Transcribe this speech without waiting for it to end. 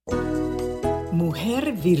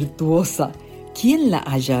Mujer virtuosa, ¿quién la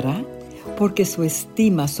hallará? Porque su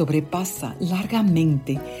estima sobrepasa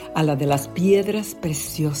largamente a la de las piedras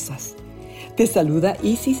preciosas. Te saluda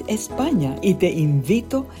Isis España y te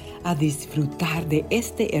invito a disfrutar de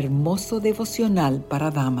este hermoso devocional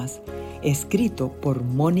para damas, escrito por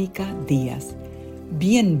Mónica Díaz.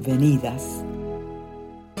 Bienvenidas.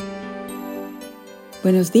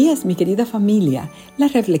 Buenos días, mi querida familia. La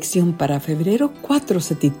reflexión para febrero 4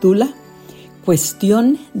 se titula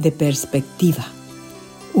Cuestión de perspectiva.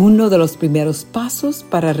 Uno de los primeros pasos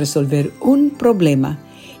para resolver un problema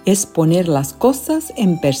es poner las cosas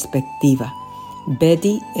en perspectiva.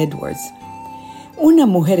 Betty Edwards. Una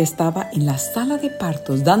mujer estaba en la sala de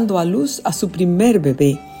partos dando a luz a su primer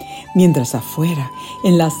bebé, mientras afuera,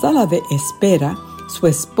 en la sala de espera, su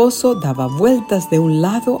esposo daba vueltas de un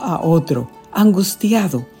lado a otro,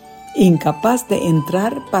 angustiado, incapaz de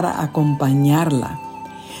entrar para acompañarla.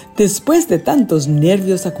 Después de tantos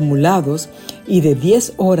nervios acumulados y de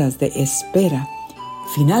 10 horas de espera,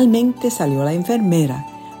 finalmente salió la enfermera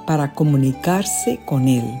para comunicarse con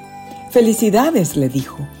él. «Felicidades», le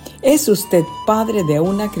dijo, «es usted padre de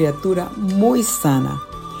una criatura muy sana».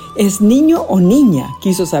 «¿Es niño o niña?»,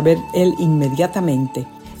 quiso saber él inmediatamente.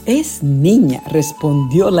 «Es niña»,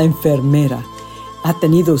 respondió la enfermera. «Ha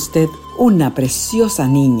tenido usted una preciosa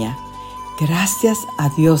niña». «Gracias a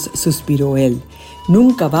Dios», suspiró él.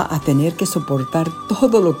 «Nunca va a tener que soportar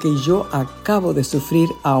todo lo que yo acabo de sufrir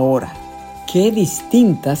ahora». Qué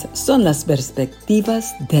distintas son las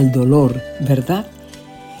perspectivas del dolor, ¿verdad?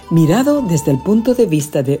 Mirado desde el punto de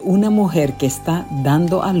vista de una mujer que está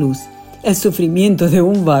dando a luz, el sufrimiento de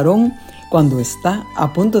un varón cuando está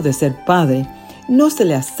a punto de ser padre no se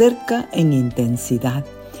le acerca en intensidad,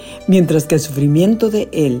 mientras que el sufrimiento de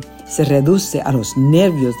él se reduce a los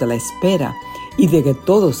nervios de la espera y de que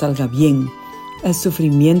todo salga bien. El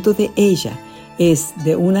sufrimiento de ella es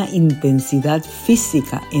de una intensidad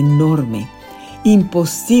física enorme,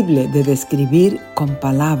 imposible de describir con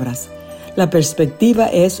palabras. La perspectiva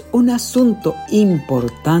es un asunto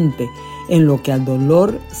importante en lo que al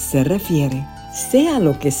dolor se refiere. Sea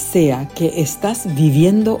lo que sea que estás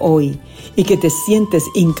viviendo hoy y que te sientes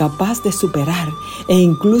incapaz de superar e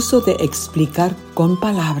incluso de explicar con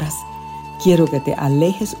palabras, quiero que te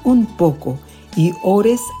alejes un poco y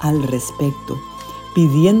ores al respecto,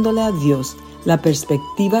 pidiéndole a Dios la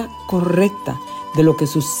perspectiva correcta de lo que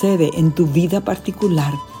sucede en tu vida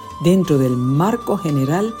particular dentro del marco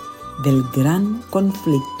general del gran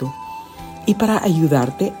conflicto. Y para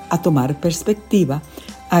ayudarte a tomar perspectiva,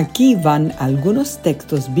 aquí van algunos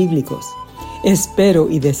textos bíblicos. Espero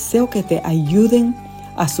y deseo que te ayuden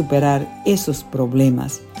a superar esos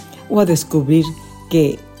problemas o a descubrir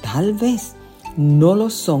que tal vez no lo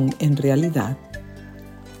son en realidad.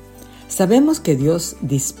 Sabemos que Dios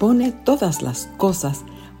dispone todas las cosas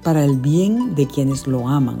para el bien de quienes lo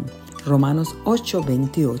aman. Romanos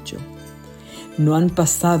 8:28. No han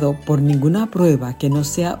pasado por ninguna prueba que no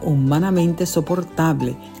sea humanamente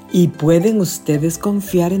soportable y pueden ustedes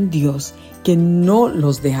confiar en Dios que no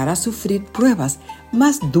los dejará sufrir pruebas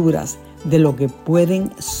más duras de lo que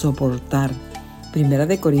pueden soportar.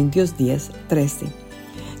 1 Corintios 10:13.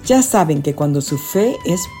 Ya saben que cuando su fe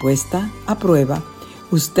es puesta a prueba,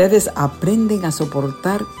 ustedes aprenden a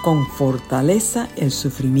soportar con fortaleza el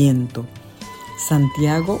sufrimiento.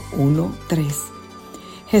 Santiago 1:3.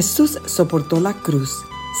 Jesús soportó la cruz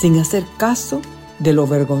sin hacer caso de lo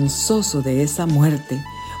vergonzoso de esa muerte,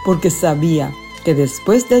 porque sabía que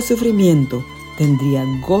después del sufrimiento tendría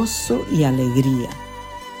gozo y alegría.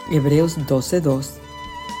 Hebreos 12:2.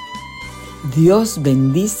 Dios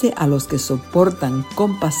bendice a los que soportan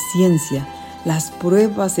con paciencia las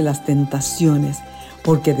pruebas y las tentaciones,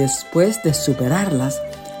 porque después de superarlas,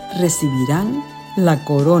 recibirán la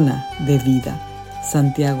corona de vida.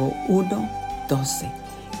 Santiago 1:12.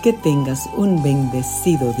 Que tengas un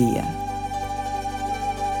bendecido día.